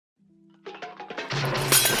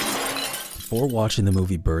Before watching the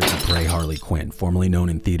movie Birds of Prey Harley Quinn, formerly known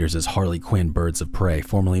in theaters as Harley Quinn Birds of Prey,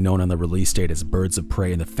 formerly known on the release date as Birds of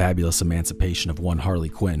Prey and the Fabulous Emancipation of One Harley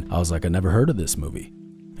Quinn, I was like, I never heard of this movie.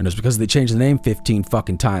 And it was because they changed the name 15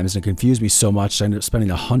 fucking times and it confused me so much I ended up spending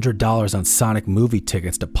 $100 on Sonic movie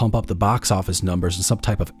tickets to pump up the box office numbers in some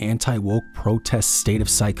type of anti-woke protest state of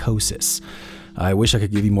psychosis. I wish I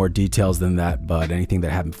could give you more details than that, but anything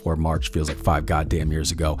that happened before March feels like 5 goddamn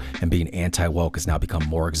years ago, and being anti-woke has now become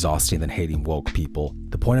more exhausting than hating woke people.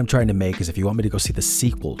 The point I'm trying to make is if you want me to go see the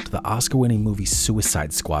sequel to the Oscar-winning movie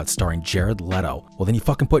Suicide Squad starring Jared Leto, well then you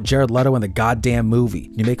fucking put Jared Leto in the goddamn movie.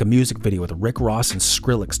 You make a music video with Rick Ross and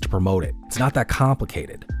Skrillex to promote it. It's not that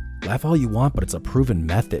complicated. Laugh all you want, but it's a proven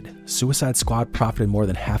method. Suicide Squad profited more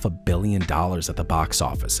than $500 million at the box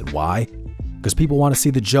office, and why? Because people want to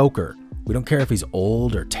see the Joker. We don't care if he's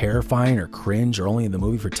old or terrifying or cringe or only in the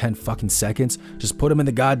movie for 10 fucking seconds. Just put him in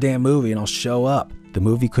the goddamn movie and I'll show up. The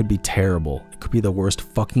movie could be terrible. It could be the worst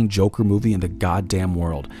fucking Joker movie in the goddamn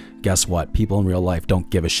world. Guess what? People in real life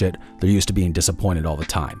don't give a shit. They're used to being disappointed all the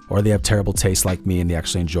time. Or they have terrible taste like me and they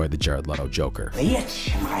actually enjoy the Jared Leto Joker.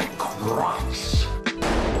 It's my crotch.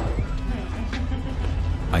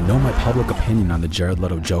 I know my public opinion on the Jared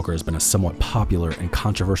Leto Joker has been a somewhat popular and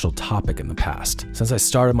controversial topic in the past. Since I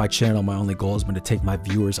started my channel, my only goal has been to take my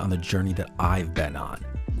viewers on the journey that I've been on.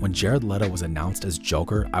 When Jared Leto was announced as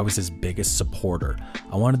Joker, I was his biggest supporter.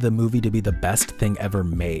 I wanted the movie to be the best thing ever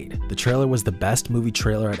made. The trailer was the best movie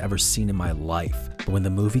trailer I'd ever seen in my life. But when the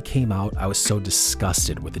movie came out, I was so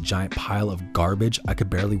disgusted with the giant pile of garbage I could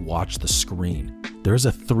barely watch the screen. There is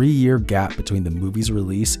a 3-year gap between the movie's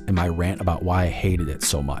release and my rant about why I hated it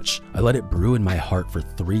so much. I let it brew in my heart for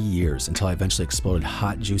 3 years until I eventually exploded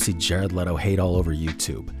hot, juicy Jared Leto hate all over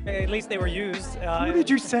YouTube. At least they were used. Who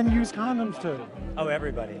did you send used condoms to? Oh,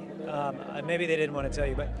 everybody. Maybe they didn't want to tell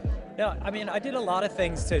you, but no, I mean, I did a lot of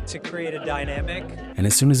things to create a dynamic. And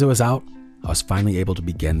as soon as it was out, I was finally able to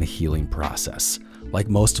begin the healing process. Like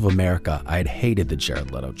most of America, I had hated the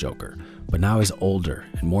Jared Leto Joker, but now I was older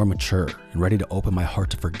and more mature and ready to open my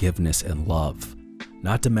heart to forgiveness and love.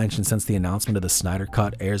 Not to mention, since the announcement of the Snyder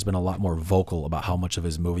Cut, Ayer's been a lot more vocal about how much of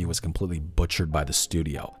his movie was completely butchered by the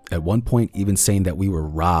studio. At one point, even saying that we were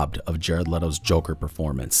robbed of Jared Leto's Joker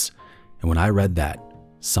performance. And when I read that,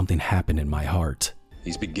 something happened in my heart.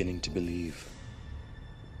 He's beginning to believe.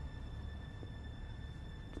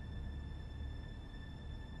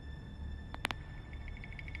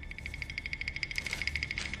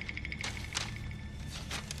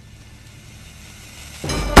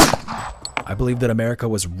 I believe that America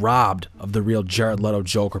was robbed of the real Jared Leto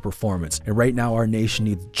Joker performance, and right now our nation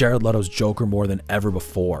needs Jared Leto's Joker more than ever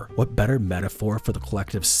before. What better metaphor for the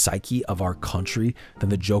collective psyche of our country than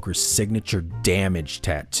the Joker's signature damage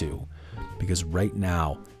tattoo? Because right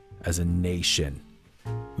now, as a nation,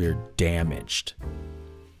 we're damaged.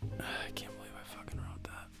 I can't believe I fucking wrote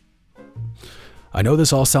that. I know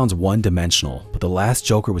this all sounds one-dimensional, but the last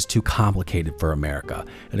Joker was too complicated for America,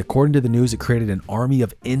 and according to the news, it created an army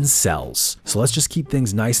of incels. So let's just keep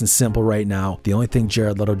things nice and simple right now. The only thing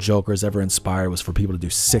Jared Leto Joker has ever inspired was for people to do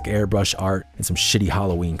sick airbrush art and some shitty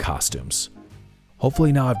Halloween costumes.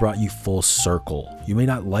 Hopefully now I've brought you full circle. You may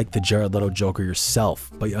not like the Jared Leto Joker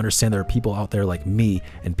yourself, but you understand there are people out there like me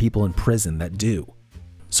and people in prison that do.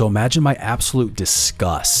 So imagine my absolute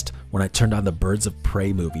disgust when I turned on the Birds of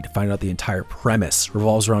Prey movie to find out the entire premise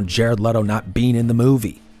revolves around Jared Leto not being in the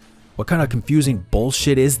movie. What kind of confusing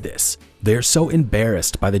bullshit is this? They are so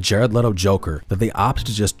embarrassed by the Jared Leto Joker that they opt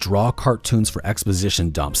to just draw cartoons for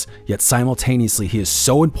exposition dumps, yet simultaneously he is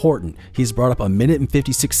so important he's brought up 1 minute and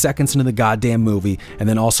 56 seconds into the goddamn movie and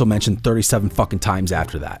then also mentioned 37 fucking times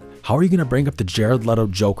after that. How are you gonna bring up the Jared Leto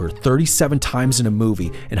Joker 37 times in a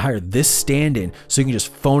movie and hire this stand-in so you can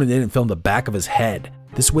just phone it in and film the back of his head?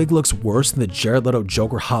 This wig looks worse than the Jared Leto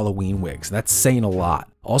Joker Halloween wigs, and that's saying a lot.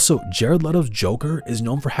 Also, Jared Leto's Joker is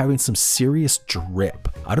known for having some serious drip.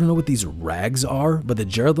 I don't know what these rags are, but the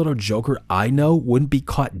Jared Leto Joker I know wouldn't be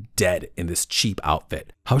caught dead in this cheap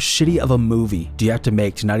outfit. How shitty of a movie do you have to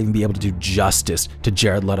make to not even be able to do justice to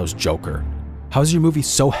Jared Leto's Joker? How is your movie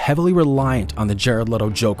so heavily reliant on the Jared Leto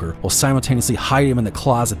Joker while simultaneously hiding him in the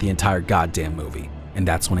closet the entire goddamn movie? And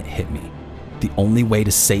that's when it hit me. The only way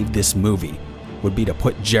to save this movie would be to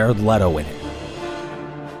put Jared Leto in it.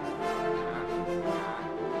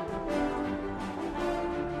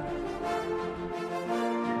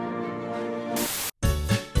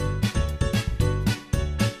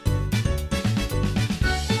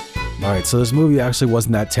 Alright, so this movie actually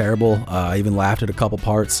wasn't that terrible. I even laughed at a couple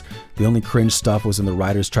parts. The only cringe stuff was when the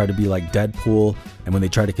writers tried to be like Deadpool, and when they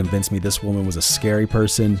tried to convince me this woman was a scary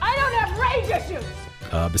person. I don't have rage issues!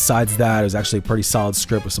 Besides that, it was actually a pretty solid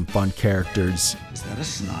script with some fun characters. Is that a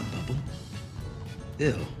snot bubble?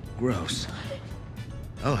 Ew, gross.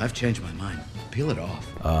 Oh, I've changed my mind. Peel it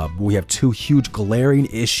off. We have two huge glaring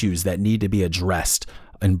issues that need to be addressed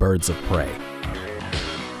in Birds of Prey.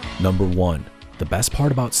 Number one, the best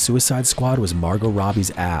part about Suicide Squad was Margot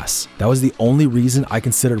Robbie's ass. That was the only reason I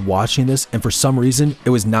considered watching this, and for some reason, it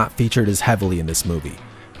was not featured as heavily in this movie.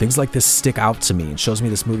 Things like this stick out to me and shows me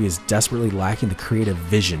this movie is desperately lacking the creative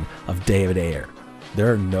vision of David Ayer.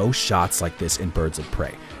 There are no shots like this in Birds of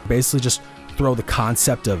Prey. Basically just throw the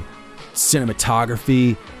concept of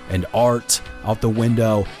cinematography and art out the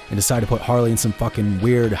window and decide to put Harley in some fucking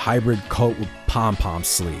weird hybrid coat with pom-pom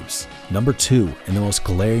sleeves. Number two, and the most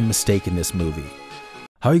glaring mistake in this movie.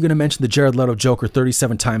 How are you going to mention the Jared Leto Joker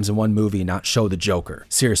 37 times in one movie and not show the Joker?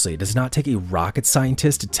 Seriously, it does not take a rocket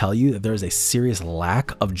scientist to tell you that there is a serious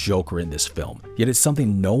lack of Joker in this film. Yet it's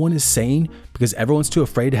something no one is saying because everyone's too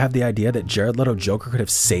afraid to have the idea that Jared Leto Joker could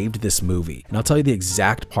have saved this movie. And I'll tell you the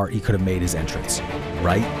exact part he could have made his entrance.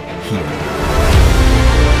 Right here.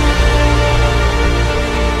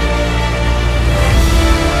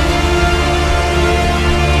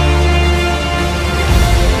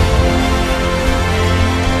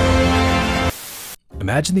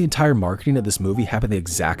 Imagine the entire marketing of this movie happened the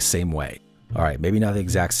exact same way. Alright, maybe not the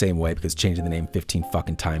exact same way because changing the name 15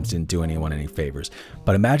 fucking times didn't do anyone any favors.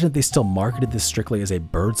 But imagine if they still marketed this strictly as a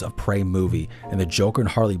Birds of Prey movie and the Joker and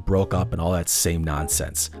Harley broke up and all that same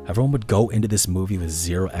nonsense. Everyone would go into this movie with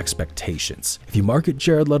zero expectations. If you market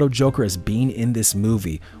Jared Leto Joker as being in this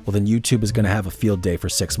movie, well then YouTube is going to have a field day for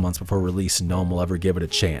 6 months before release and no one will ever give it a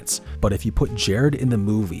chance. But if you put Jared in the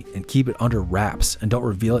movie and keep it under wraps and don't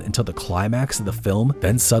reveal it until the climax of the film,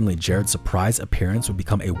 then suddenly Jared's surprise appearance would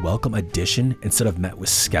become a welcome addition instead of met with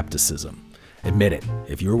skepticism. Admit it,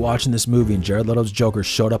 if you were watching this movie and Jared Leto's Joker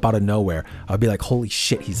showed up out of nowhere, I'd be like, holy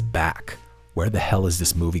shit, he's back. Where the hell is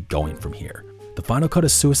this movie going from here? The final cut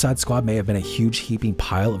of Suicide Squad may have been a huge heaping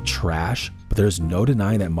pile of trash, but there's no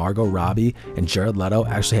denying that Margot Robbie and Jared Leto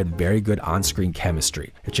actually had very good on-screen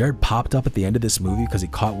chemistry. If Jared popped up at the end of this movie because he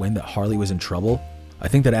caught wind that Harley was in trouble, I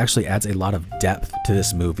think that actually adds a lot of depth to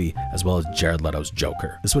this movie as well as Jared Leto's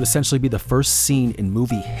Joker. This would essentially be the first scene in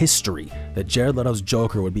movie history that Jared Leto's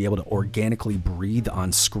Joker would be able to organically breathe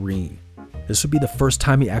on screen. This would be the first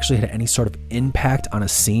time he actually had any sort of impact on a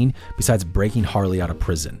scene besides breaking Harley out of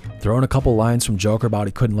prison. Throwing a couple lines from Joker about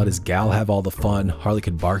he couldn't let his gal have all the fun, Harley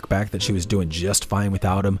could bark back that she was doing just fine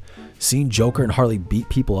without him. Seeing Joker and Harley beat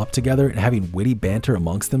people up together and having witty banter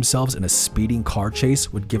amongst themselves in a speeding car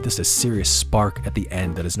chase would give this a serious spark at the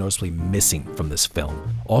end that is noticeably missing from this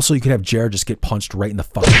film. Also, you could have Jared just get punched right in the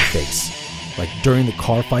fucking face. Like during the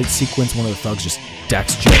car fight sequence, one of the thugs just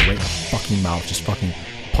decks Jared right in the fucking mouth, just fucking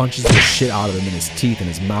punches the shit out of him in his teeth and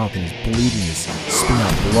his mouth, and he's bleeding, he's spitting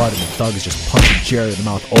out blood, and the thug is just punching Jared in the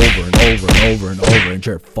mouth over and over and over and over, and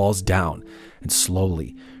Jared falls down. And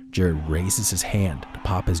slowly, Jared raises his hand to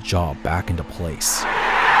pop his jaw back into place.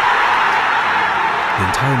 The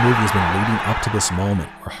entire movie has been leading up to this moment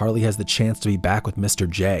where Harley has the chance to be back with Mr.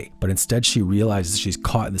 J, but instead she realizes she's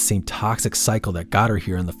caught in the same toxic cycle that got her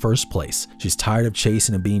here in the first place. She's tired of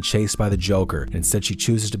chasing and being chased by the Joker, and instead she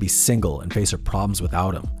chooses to be single and face her problems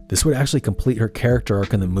without him. This would actually complete her character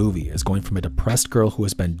arc in the movie, as going from a depressed girl who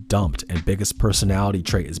has been dumped and biggest personality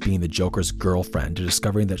trait is being the Joker's girlfriend to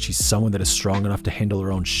discovering that she's someone that is strong enough to handle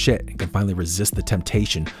her own shit and can finally resist the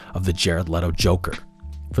temptation of the Jared Leto Joker.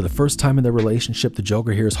 For the first time in their relationship, the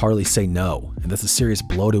Joker hears Harley say no, and that's a serious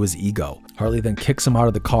blow to his ego. Harley then kicks him out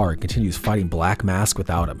of the car and continues fighting Black Mask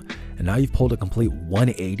without him. And now you've pulled a complete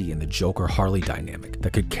 180 in the Joker-Harley dynamic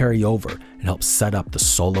that could carry over and help set up the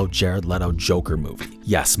solo Jared Leto Joker movie.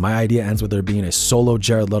 Yes, my idea ends with there being a solo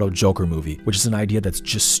Jared Leto Joker movie, which is an idea that's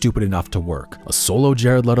just stupid enough to work. A solo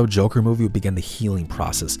Jared Leto Joker movie would begin the healing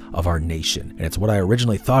process of our nation, and it's what I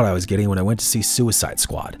originally thought I was getting when I went to see Suicide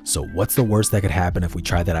Squad. So what's the worst that could happen if we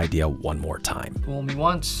try that idea one more time? Fool me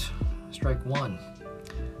once, strike one.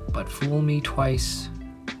 But fool me twice,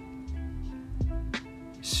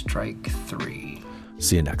 strike three.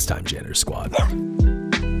 See you next time, Janitor Squad.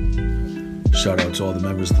 Shout out to all the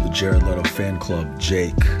members of the Jared Leto fan club: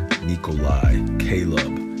 Jake, Nikolai, Caleb,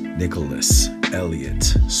 Nicholas, Elliot,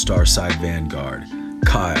 Starside Vanguard,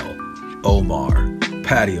 Kyle, Omar,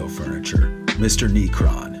 Patio Furniture, Mr.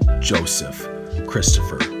 Necron, Joseph,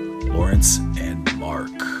 Christopher, Lawrence, and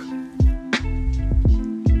Mark.